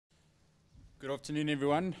Good afternoon,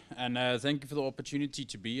 everyone, and thank you for the opportunity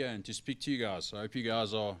to be here and to speak to you guys. I hope you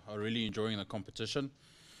guys are really enjoying the competition.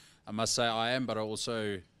 I must say I am, but I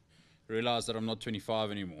also realize that I'm not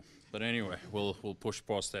 25 anymore. But anyway, we'll push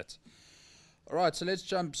past that. All right, so let's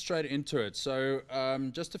jump straight into it. So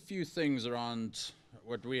just a few things around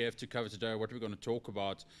what we have to cover today, what we're going to talk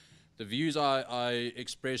about. The views I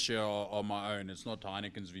express here are my own. It's not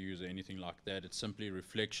Heineken's views or anything like that. It's simply a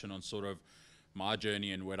reflection on sort of my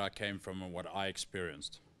journey and where I came from and what I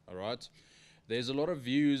experienced. All right. There's a lot of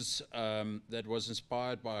views that was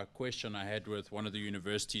inspired by a question I had with one of the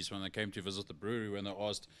universities when they came to visit the brewery, when they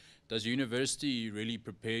asked, does university really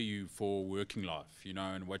prepare you for working life,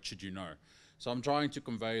 and what should you know? So I'm trying to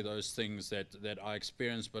convey those things that I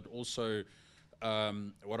experienced, but also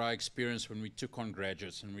what I experienced when we took on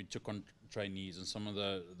graduates and we took on trainees, and some of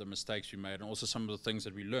the mistakes we made, and also some of the things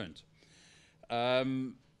that we learned.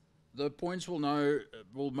 The points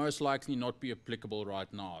will most likely not be applicable right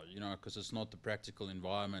now, because it's not the practical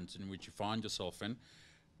environment in which you find yourself in.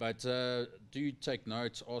 But do take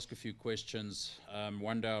notes, ask a few questions.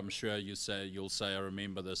 One day I'm sure you'll say, I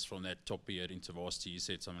remember this from that top year at InterVarsity. He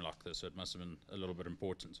said something like this, so it must have been a little bit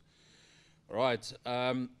important. All right,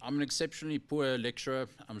 I'm an exceptionally poor lecturer.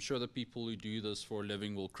 I'm sure the people who do this for a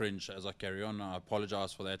living will cringe as I carry on. I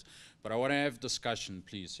apologize for that. But I want to have discussion,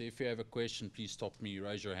 please. So if you have a question, please stop me,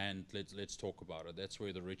 raise your hand, let's talk about it. That's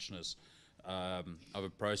where the richness of a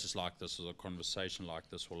process like this, or a conversation like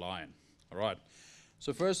this, will lie in. All right,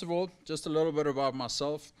 so first of all, just a little bit about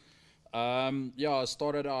myself. I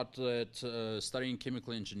started out at studying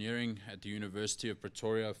chemical engineering at the University of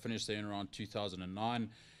Pretoria. I finished there in around 2009.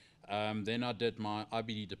 Then I did my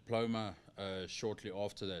IBD diploma shortly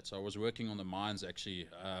after that. So I was working on the mines actually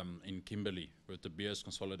in Kimberley with the Beers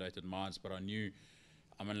Consolidated Mines, but I knew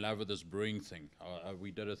I'm in love with this brewing thing.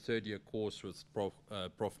 We did a third-year course with Prof.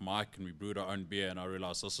 Mike, and we brewed our own beer, and I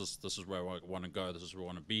realized this is where I want to go, this is where I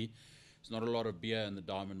want to be. There's not a lot of beer in the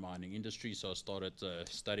diamond mining industry, so I started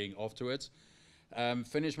studying afterwards.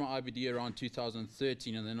 Finished my IBD around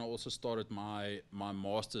 2013, and then I also started my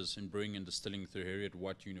master's in brewing and distilling through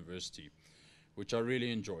Heriot-Watt University, which I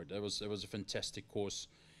really enjoyed. It was a fantastic course.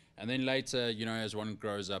 And then later, as one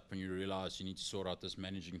grows up and you realize you need to sort out this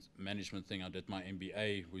management thing, I did my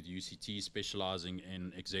MBA with UCT, specializing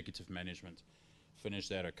in executive management. Finished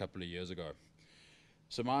that a couple of years ago.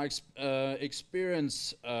 So my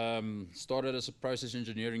experience started as a process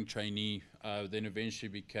engineering trainee, then eventually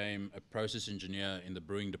became a process engineer in the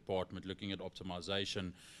brewing department, looking at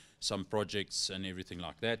optimization, some projects and everything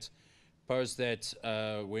like that. Post that,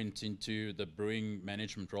 went into the brewing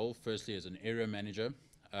management role, firstly as an area manager,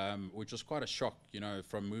 which was quite a shock,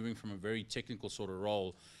 from moving from a very technical sort of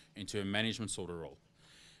role into a management sort of role.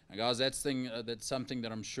 And guys, that's something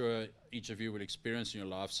that I'm sure each of you will experience in your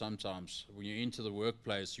life sometimes. When you enter the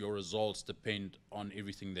workplace, your results depend on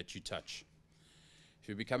everything that you touch. If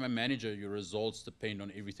you become a manager, your results depend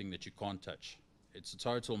on everything that you can't touch. It's a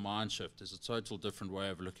total mind shift. It's a total different way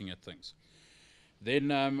of looking at things.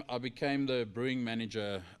 Then I became the brewing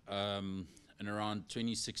manager in around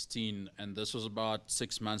 2016, and this was about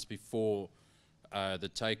 6 months before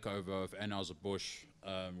the takeover of Anheuser-Busch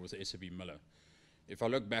with SAB Miller. If I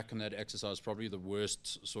look back on that exercise, probably the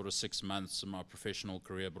worst sort of 6 months in my professional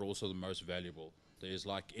career, but also the most valuable. There's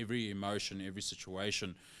like every emotion, every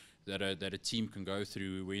situation that a team can go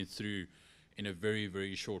through, we went through in a very,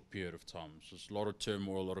 very short period of time. So there's a lot of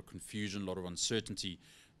turmoil, a lot of confusion, a lot of uncertainty,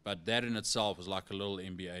 but that in itself was like a little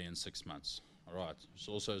MBA in 6 months. All right. It's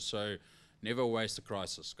also, so never waste a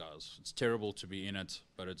crisis, guys. It's terrible to be in it,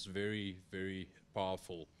 but it's very, very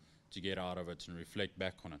powerful to get out of it and reflect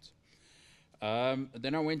back on it.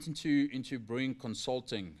 Then I went into brewing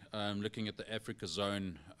consulting, looking at the Africa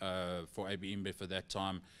zone for AB InBev at that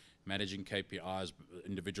time, managing KPIs,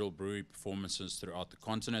 individual brewery performances throughout the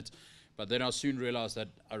continent. But then I soon realized that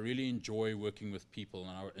I really enjoy working with people,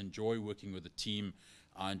 and I enjoy working with a team.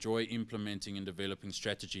 I enjoy implementing and developing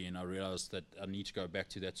strategy, and I realized that I need to go back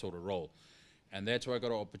to that sort of role. And that's where I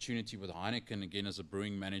got an opportunity with Heineken, again as a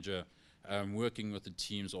brewing manager, working with the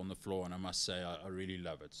teams on the floor, and I must say I really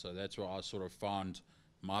love it. So that's where I sort of found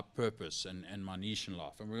my purpose and my niche in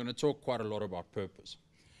life. And we're going to talk quite a lot about purpose.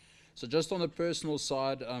 So just on the personal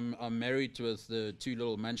side, I'm married with the 2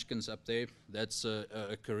 little munchkins up there. That's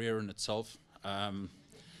a career in itself. And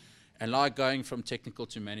like going from technical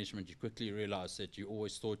to management, you quickly realize that you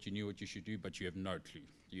always thought you knew what you should do, but you have no clue.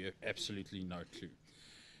 You have absolutely no clue.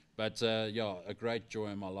 But yeah, a great joy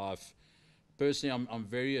in my life. Personally, I'm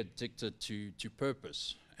very addicted to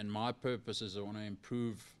purpose, and my purpose is I want to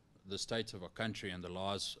improve the state of our country and the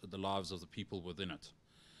lives of the people within it.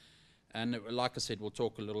 And like I said, we'll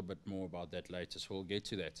talk a little bit more about that later, so we'll get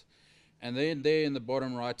to that. And then there in the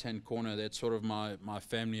bottom right-hand corner, that's sort of my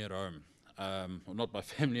family at home. Well, not my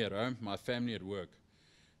family at home, my family at work.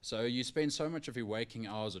 So you spend so much of your waking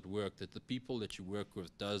hours at work that the people that you work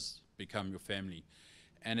with does become your family.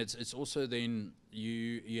 And it's also then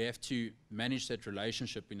you have to manage that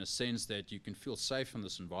relationship in a sense that you can feel safe in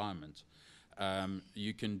this environment.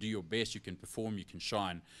 You can do your best, you can perform, you can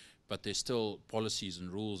shine, but there's still policies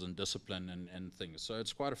and rules and discipline and things. So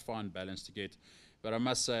it's quite a fine balance to get. But I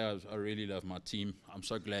must say, I really love my team. I'm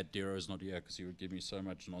so glad Dero is not here because he would give me so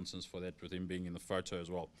much nonsense for that with him being in the photo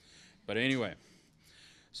as well. But anyway,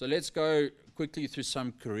 so let's go quickly through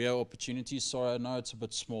some career opportunities. Sorry, I know it's a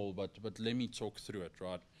bit small, but let me talk through it,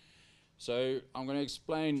 right? So I'm going to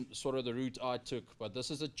explain sort of the route I took, but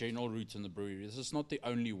this is a general route in the brewery. This is not the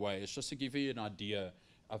only way. It's just to give you an idea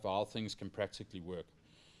of how things can practically work.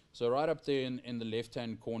 So right up there in the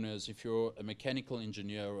left-hand corners, if you're a mechanical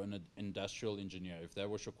engineer or an industrial engineer, if that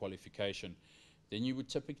was your qualification, then you would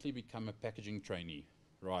typically become a packaging trainee,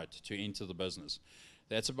 right, to enter the business.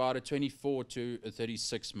 That's about a 24 to a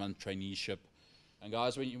 36-month traineeship. And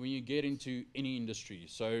guys, when you get into any industry,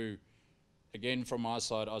 so again, from my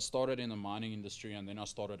side, I started in the mining industry and then I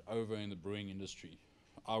started over in the brewing industry.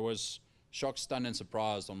 I was shocked, stunned, and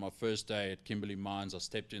surprised on my first day at Kimberley Mines. I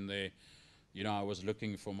stepped in there. You know, I was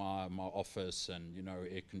looking for my office and, you know,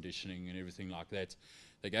 air conditioning and everything like that.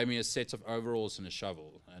 They gave me a set of overalls and a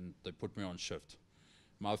shovel, and they put me on shift.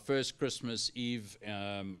 My first Christmas Eve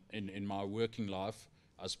in my working life,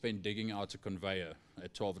 I spent digging out a conveyor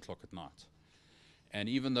at 12 o'clock at night. And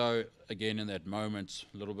even though, again, in that moment,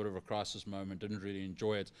 a little bit of a crisis moment, didn't really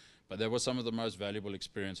enjoy it, but that was some of the most valuable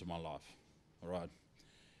experience of my life, all right?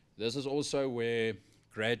 This is also where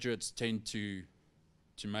graduates tend to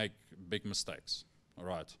make big mistakes, all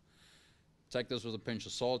right? Take this with a pinch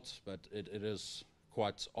of salt, but it is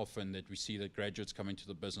quite often that we see that graduates come into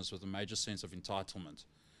the business with a major sense of entitlement.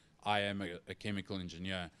 I am a chemical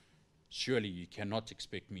engineer. Surely you cannot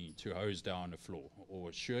expect me to hose down a floor,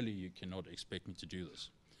 or surely you cannot expect me to do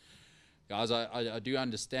this. Guys, I do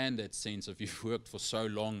understand that sense of you've worked for so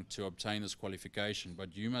long to obtain this qualification,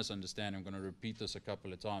 but you must understand, I'm going to repeat this a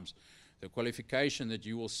couple of times, the qualification that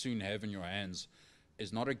you will soon have in your hands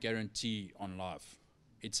is not a guarantee on life.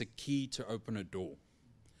 It's a key to open a door.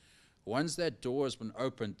 Once that door has been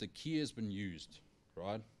opened, the key has been used,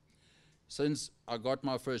 right? Since I got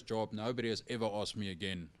my first job, nobody has ever asked me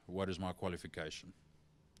again, what is my qualification?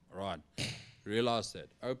 All right, realize that.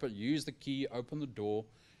 Use the key, open the door,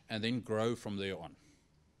 and then grow from there on.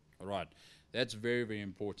 All right, that's very, very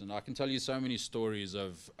important. I can tell you so many stories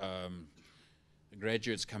of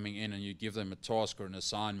graduates coming in and you give them a task or an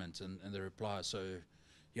assignment and they reply, so,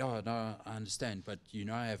 yeah, no, I understand, but you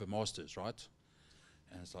know I have a master's, right?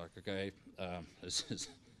 And it's like, okay, it's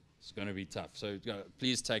going to be tough. So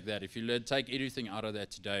please take that. If you take anything out of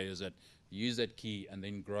that today, is that use that key and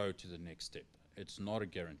then grow to the next step. It's not a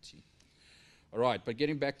guarantee. All right, but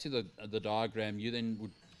getting back to the diagram, you then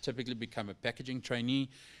would typically become a packaging trainee.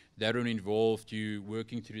 That would involve you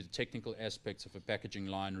working through the technical aspects of a packaging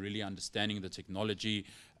line, really understanding the technology,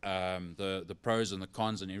 the pros and the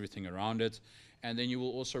cons and everything around it. And then you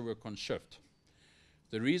will also work on shift.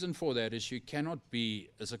 The reason for that is you cannot be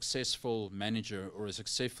a successful manager or a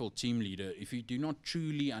successful team leader if you do not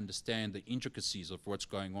truly understand the intricacies of what's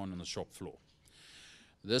going on the shop floor.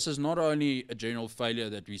 This is not only a general failure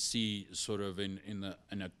that we see sort of in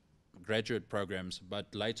a graduate programs,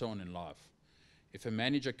 but later on in life. If a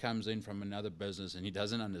manager comes in from another business and he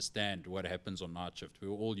doesn't understand what happens on night shift, we're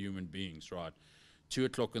all human beings, right? 2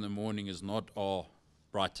 o'clock in the morning is not our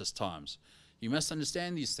brightest times. You must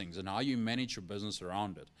understand these things and how you manage your business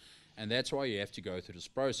around it. And that's why you have to go through this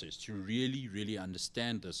process to really, really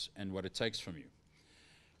understand this and what it takes from you.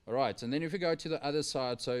 All right, and then if we go to the other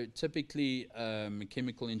side, so typically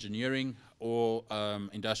chemical engineering or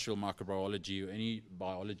industrial microbiology or any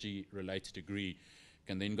biology-related degree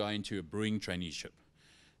can then go into a brewing traineeship.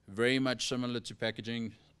 Very much similar to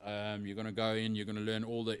packaging. You're going to go in, you're going to learn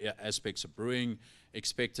all the aspects of brewing,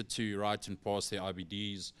 expected to write and pass their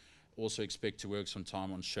IBDs, also expect to work some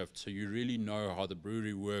time on shift. So you really know how the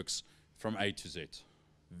brewery works from A to Z.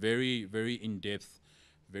 Very, very in-depth,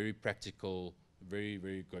 very practical, very,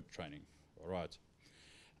 very good training. All right.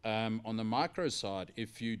 On the micro side,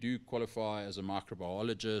 if you do qualify as a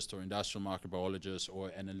microbiologist or industrial microbiologist or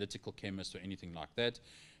analytical chemist or anything like that,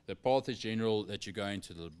 the path is general that you go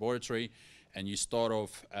into the laboratory and you start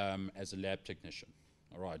off as a lab technician,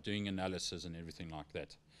 all right, doing analysis and everything like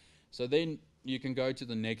that. So then you can go to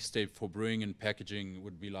the next step for brewing and packaging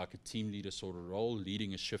would be like a team leader sort of role,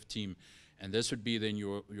 leading a shift team And this would be then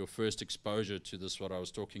your first exposure to this, what I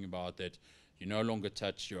was talking about, that you no longer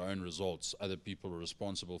touch your own results. Other people are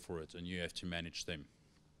responsible for it, and you have to manage them.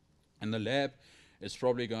 And the lab is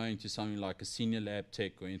probably going to something like a senior lab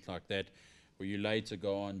tech or anything like that, where you later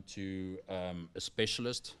go on to a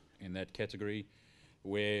specialist in that category,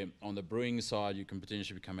 where on the brewing side you can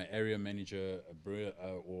potentially become an area manager, a brewer,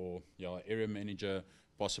 area manager,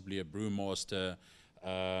 possibly a brewmaster.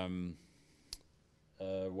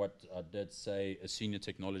 What I did say, a senior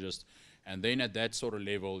technologist, and then at that sort of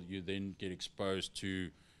level, you then get exposed to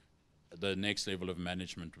the next level of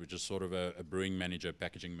management, which is sort of a brewing manager,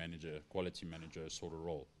 packaging manager, quality manager sort of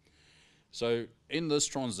role. So in this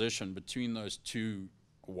transition between those two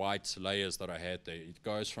white layers that I had there, it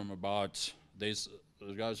goes from about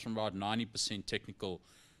 90% technical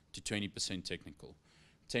to 20% technical,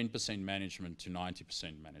 10% management to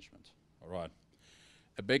 90% management. All right.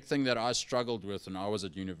 A big thing that I struggled with when I was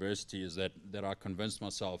at university is that I convinced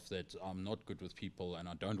myself that I'm not good with people and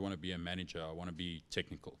I don't want to be a manager, I want to be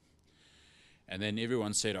technical. And then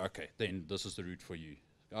everyone said, okay, then this is the route for you.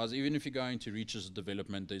 Guys, even if you're going to research and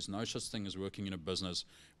development, there's no such thing as working in a business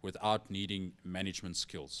without needing management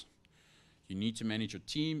skills. You need to manage your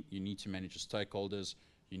team, you need to manage your stakeholders,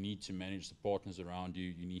 you need to manage the partners around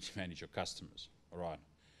you, you need to manage your customers. All right.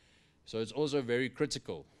 So it's also very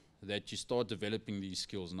critical that you start developing these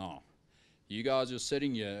skills now. You guys are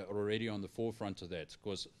sitting here already on the forefront of that,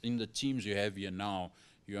 because in the teams you have here now,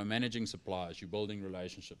 you are managing suppliers, you're building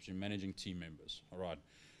relationships, you're managing team members. All right.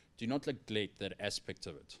 Do not neglect that aspect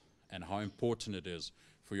of it and how important it is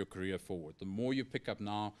for your career forward. The more you pick up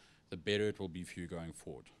now, the better it will be for you going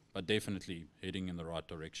forward, but definitely heading in the right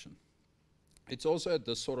direction. It's also at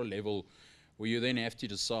this sort of level where you then have to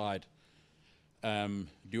decide,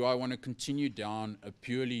 do I want to continue down a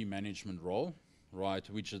purely management role, right,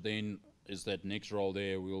 which then is that next role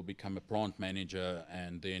there, we will become a plant manager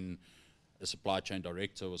and then a supply chain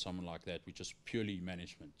director or someone like that, which is purely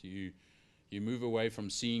management. You move away from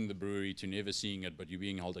seeing the brewery to never seeing it, but you're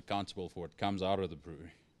being held accountable for what comes out of the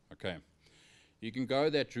brewery. Okay. You can go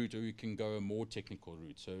that route, or you can go a more technical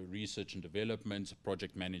route, so research and development,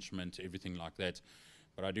 project management, everything like that.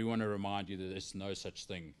 But I do want to remind you that there's no such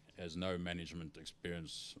thing as no management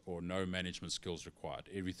experience or no management skills required.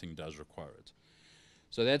 Everything does require it.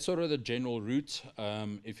 So that's sort of the general route.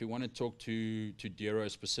 If you want to talk to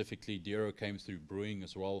Dero specifically, Dero came through brewing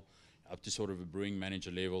as well, up to sort of a brewing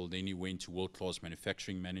manager level. Then he went to world-class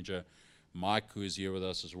manufacturing manager. Mike, who is here with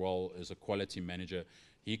us as well, is a quality manager.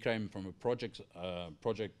 He came from a project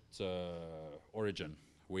origin,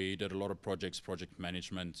 where he did a lot of project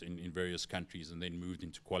management in various countries and then moved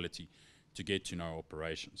into quality to get to know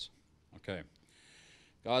operations. Okay.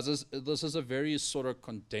 Guys, this is a very sort of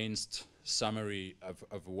condensed summary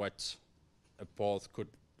of what a path could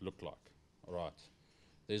look like. All right.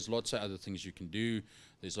 There's lots of other things you can do.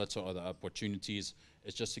 There's lots of other opportunities.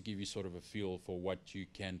 It's just to give you sort of a feel for what you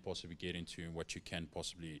can possibly get into and what you can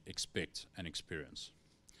possibly expect and experience.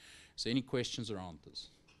 So any questions around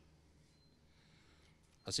this?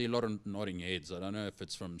 I see a lot of nodding heads. I don't know if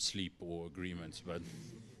it's from sleep or agreements, but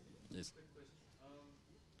yes.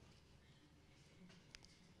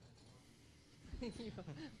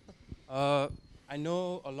 I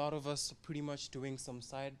know a lot of us are pretty much doing some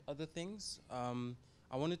side other things.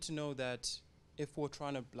 I wanted to know that if we're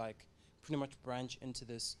trying to like pretty much branch into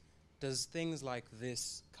this, does things like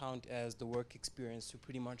this count as the work experience to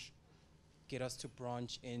pretty much get us to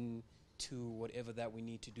branch into whatever that we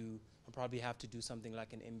need to do, and probably have to do something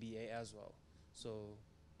like an MBA as well? So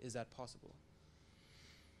is that possible?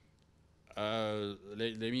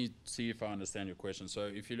 Let me see if I understand your question. So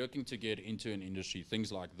if you're looking to get into an industry,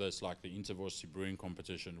 things like this, like the InterVarsity Brewing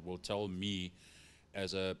Competition, will tell me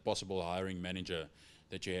as a possible hiring manager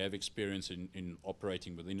that you have experience in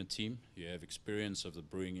operating within a team, you have experience of the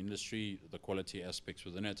brewing industry, the quality aspects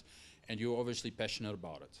within it, and you're obviously passionate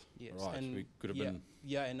about it. Yes, right. and We could have been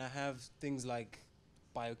and I have things like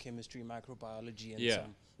biochemistry, microbiology, and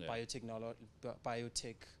some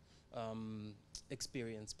biotech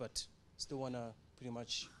experience, but still want to pretty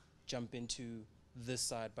much jump into this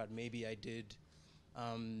side, but maybe I did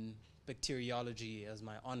bacteriology as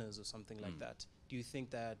my honors or something like that. Do you think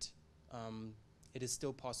that it is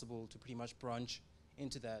still possible to pretty much branch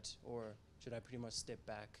into that, or should I pretty much step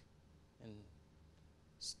back and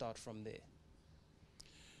start from there?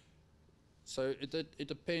 So it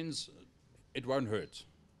depends. It won't hurt,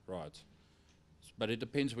 right? But it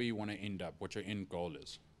depends where you want to end up, what your end goal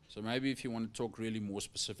is. So maybe if you want to talk really more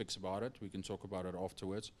specifics about it, we can talk about it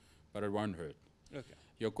afterwards, but it won't hurt. Okay.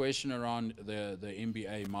 Your question around the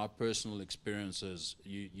MBA, my personal experience is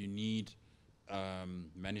you need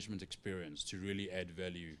management experience to really add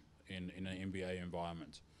value in an MBA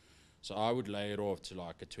environment. So I would lay it off to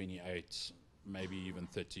like a 28, maybe even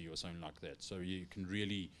 30 or something like that. So you can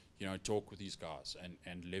really, talk with these guys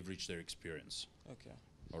and leverage their experience. Okay.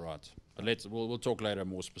 All right. But we'll talk later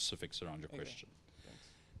more specifics around your question.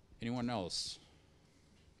 Thanks. Anyone else?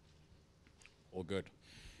 All good.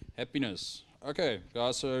 Happiness. Okay,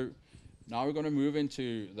 guys, so now we're going to move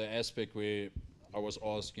into the aspect where I was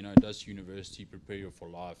asked, does university prepare you for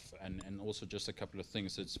life? And also just a couple of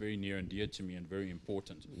things that's very near and dear to me and very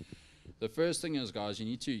important. The first thing is, guys, you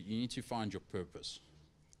need to find your purpose.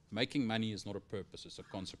 Making money is not a purpose, it's a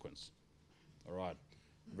consequence. All right,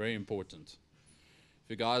 very important. If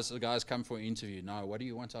the guys come for an interview, no, what do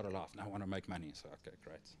you want out of life? No, I want to make money. So, okay,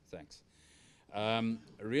 great, thanks.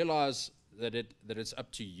 Realize that it's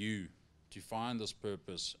up to you to find this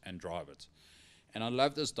purpose and drive it. And I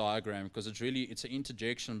love this diagram because it's an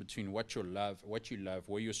interjection between what you love,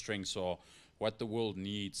 where your strengths are, what the world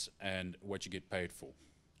needs, and what you get paid for.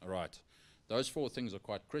 All right. Those four things are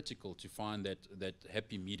quite critical to find that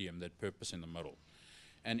happy medium, that purpose in the middle.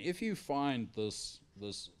 And if you find this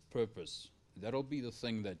purpose, that'll be the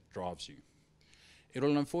thing that drives you.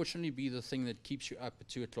 It'll unfortunately be the thing that keeps you up at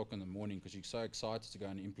 2 o'clock in the morning because you're so excited to go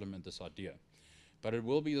and implement this idea. But it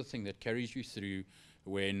will be the thing that carries you through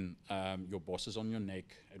when your boss is on your neck.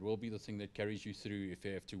 It will be the thing that carries you through if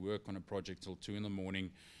you have to work on a project till 2 in the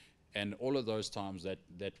morning. And all of those times that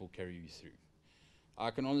will carry you through. I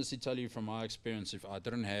can honestly tell you from my experience, if I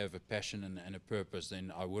didn't have a passion and a purpose,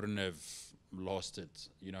 then I wouldn't have lost it,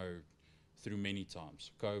 through many times.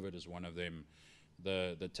 COVID is one of them.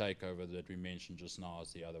 The takeover that we mentioned just now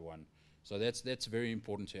is the other one. So that's very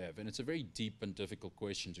important to have. And it's a very deep and difficult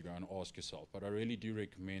question to go and ask yourself. But I really do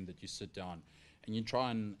recommend that you sit down and you try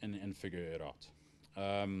and figure it out.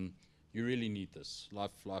 You really need this.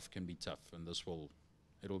 Life can be tough, and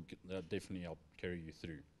it'll definitely help carry you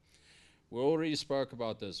through. We already spoke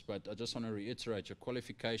about this, but I just want to reiterate, your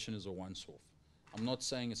qualification is a once-off. I'm not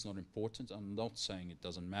saying it's not important. I'm not saying it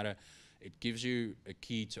doesn't matter. It gives you a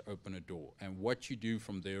key to open a door, and what you do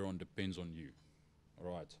from there on depends on you. All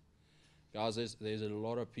right. Guys, there's a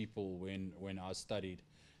lot of people when I studied,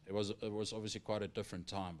 it was obviously quite a different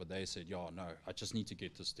time, but they said, yeah, no, I just need to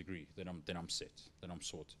get this degree, then I'm set, then I'm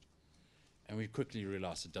sorted. And we quickly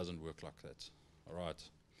realized it doesn't work like that. All right.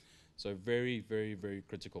 So very, very, very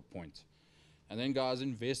critical point. And then, guys,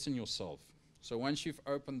 invest in yourself. So once you've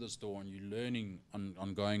opened this door and you're learning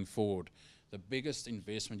on going forward, the biggest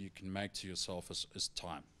investment you can make to yourself is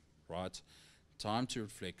time, right? Time to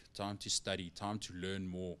reflect, time to study, time to learn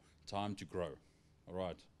more, time to grow, all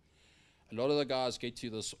right? A lot of the guys get to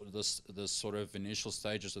this sort of initial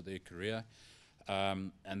stages of their career,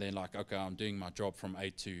 and they're like, okay, I'm doing my job from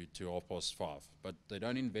 8 to 5:30, but they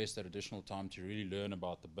don't invest that additional time to really learn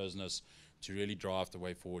about the business, to really drive the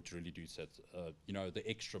way forward, to really do that, the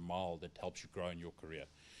extra mile that helps you grow in your career.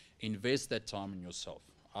 Invest that time in yourself.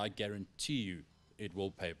 I guarantee you it will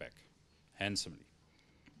pay back handsomely.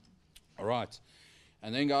 All right.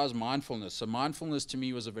 And then, guys, mindfulness. So mindfulness to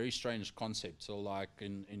me was a very strange concept, so like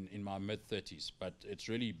in my mid-30s, but it's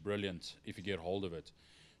really brilliant if you get hold of it.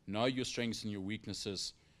 Know your strengths and your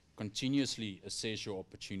weaknesses. Continuously assess your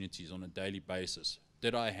opportunities on a daily basis.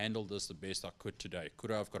 Did I handle this the best I could today? Could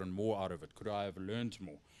I have gotten more out of it? Could I have learned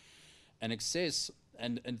more? And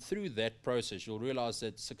and through that process, you'll realize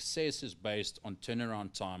that success is based on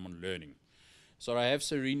turnaround time on learning. So I have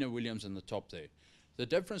Serena Williams in the top there. The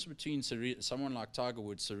difference between someone like Tiger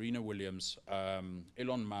Woods, Serena Williams,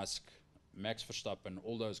 Elon Musk, Max Verstappen,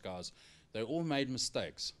 all those guys, they all made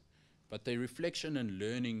mistakes. But their reflection and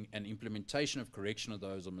learning and implementation of correction of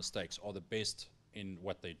those mistakes are the best in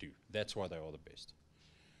what they do. That's why they are the best.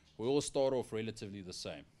 We all start off relatively the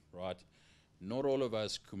same, right? Not all of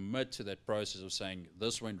us commit to that process of saying,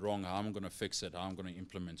 this went wrong, how am I going to fix it, how am I going to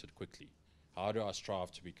implement it quickly? How do I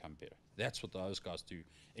strive to become better? That's what those guys do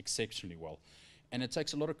exceptionally well. And it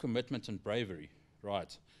takes a lot of commitment and bravery,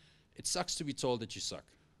 right? It sucks to be told that you suck,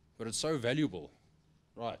 but it's so valuable,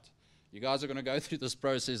 right? You guys are going to go through this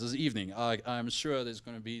process this evening. I'm sure there's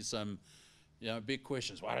going to be some big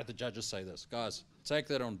questions. Why did the judges say this? Guys, take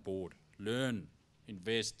that on board. Learn,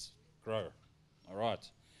 invest, grow, all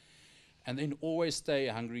right? And then always stay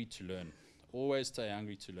hungry to learn. Always stay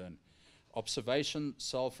hungry to learn. Observation,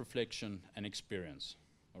 self-reflection, and experience,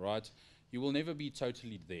 all right? You will never be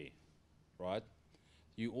totally there, right?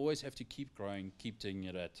 You always have to keep growing, keep doing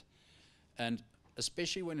it. And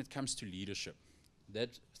especially when it comes to leadership,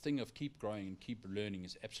 that thing of keep growing and keep learning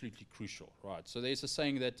is absolutely crucial, right? So there's a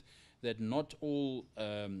saying that not all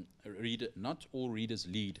readers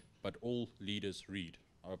lead, but all leaders read.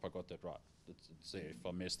 I hope I got that right. it's there if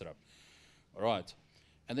I messed it up. All right.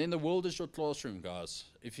 And then the world is your classroom, guys.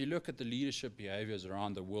 If you look at the leadership behaviors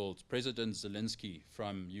around the world, President Zelensky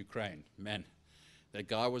from Ukraine, man, that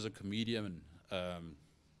guy was a comedian,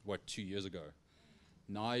 2 years ago.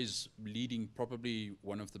 Now he's leading probably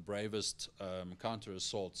one of the bravest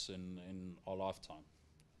counter-assaults in our lifetime.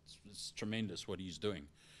 It's tremendous what he's doing.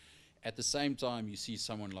 At the same time, you see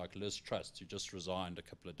someone like Liz Truss, who just resigned a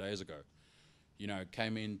couple of days ago, you know,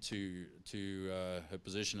 came into her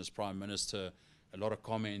position as Prime Minister, a lot of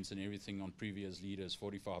comments and everything on previous leaders,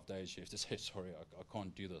 45 days, she has to say, sorry, I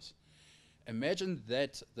can't do this. Imagine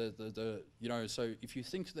that, you know, so if you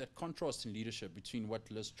think that contrast in leadership between what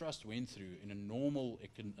Liz Truss went through in a normal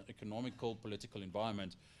economical, political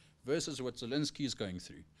environment versus what Zelensky is going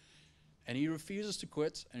through. And he refuses to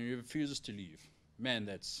quit and he refuses to leave. Man,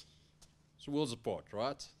 it's worlds apart,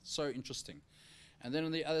 right? So interesting. And then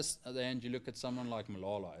on the other hand, you look at someone like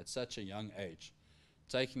Malala at such a young age,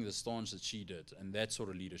 taking the stance that she did and that sort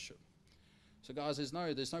of leadership. So guys, there's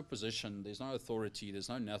no position, there's no authority, there's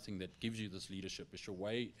no nothing that gives you this leadership. It's your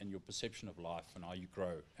way and your perception of life and how you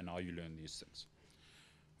grow and how you learn these things.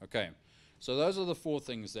 Okay, so those are the 4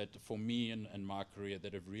 things that for me and my career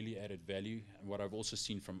that have really added value, and what I've also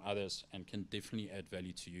seen from others and can definitely add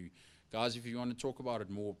value to you. Guys, if you want to talk about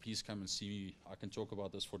it more, please come and see me. I can talk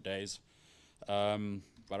about this for days, but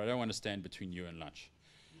I don't want to stand between you and lunch.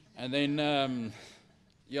 And then,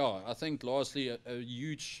 yeah, I think lastly, a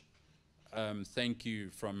huge thank you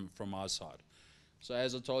from my side. So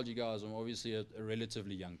as I told you guys, I'm obviously a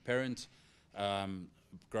relatively young parent,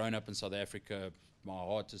 grown up in South Africa. My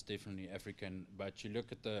heart is definitely African, but you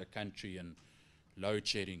look at the country and load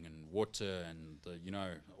shedding and water and you know,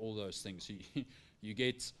 all those things. You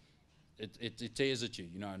get, it tears at you,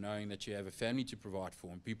 you know, knowing that you have a family to provide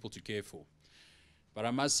for and people to care for. But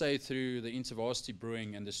I must say, through the InterVarsity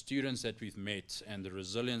Brewing and the students that we've met and the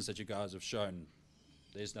resilience that you guys have shown,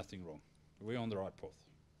 there's nothing wrong. We're on the right path.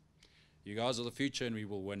 You guys are the future and we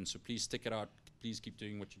will win, so please stick it out. Please keep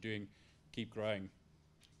doing what you're doing. Keep growing.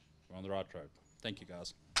 We're on the right road. Thank you,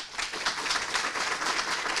 guys.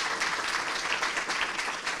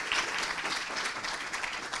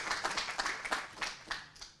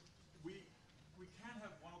 We can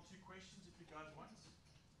have 1 or 2 questions if you guys want.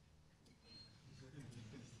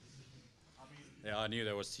 I mean, Yeah, I knew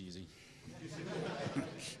that was cheesy.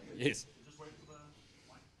 Yes. just wait for the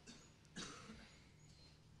mic.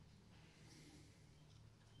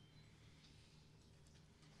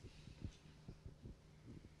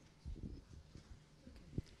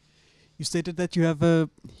 You stated that you have a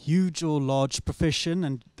huge or large profession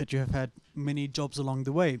and that you have had many jobs along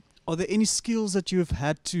the way. Are there any skills that you have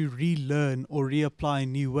had to relearn or reapply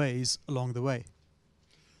in new ways along the way?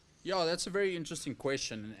 Yeah, that's a very interesting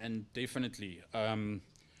question, and definitely.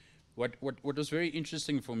 What was very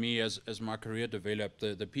interesting for me as my career developed,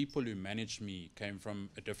 the people who managed me came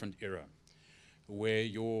from a different era, where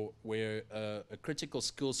a critical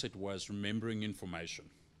skill set was remembering information.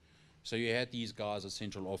 So you had these guys at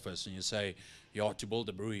central office, and you say, yeah, to build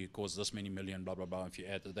a brewery it costs this many million, blah, blah, blah. If you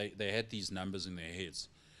add, they had these numbers in their heads.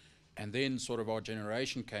 And then sort of our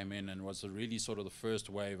generation came in and was really sort of the first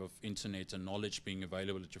wave of internet and knowledge being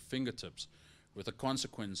available at your fingertips, with the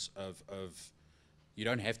consequence of you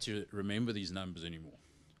don't have to remember these numbers anymore.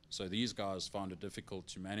 So these guys found it difficult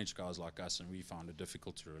to manage guys like us, and we found it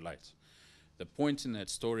difficult to relate. The point in that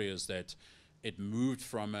story is that it moved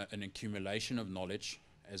from an accumulation of knowledge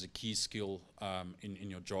as a key skill in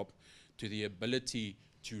your job to the ability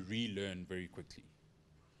to relearn very quickly.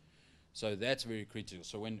 So that's very critical.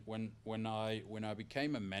 So when I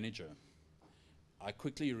became a manager, I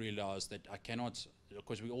quickly realized that I cannot,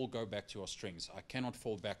 because we all go back to our strengths, I cannot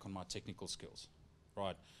fall back on my technical skills,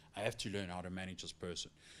 right? I have to learn how to manage this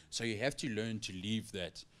person. So you have to learn to leave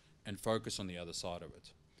that and focus on the other side of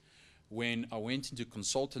it. When I went into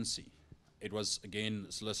consultancy, it was, again,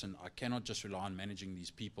 listen, I cannot just rely on managing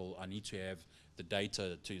these people. I need to have the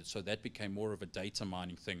data so that became more of a data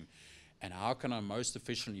mining thing. And how can I most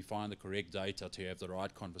efficiently find the correct data to have the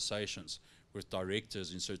right conversations with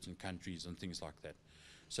directors in certain countries and things like that.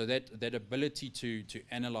 So that ability to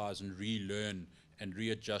analyze and relearn and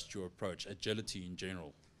readjust your approach, agility in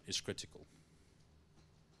general, is critical.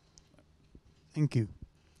 Thank you.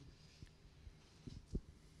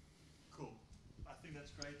 Cool. I think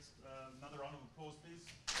that's great. Another round of applause, please.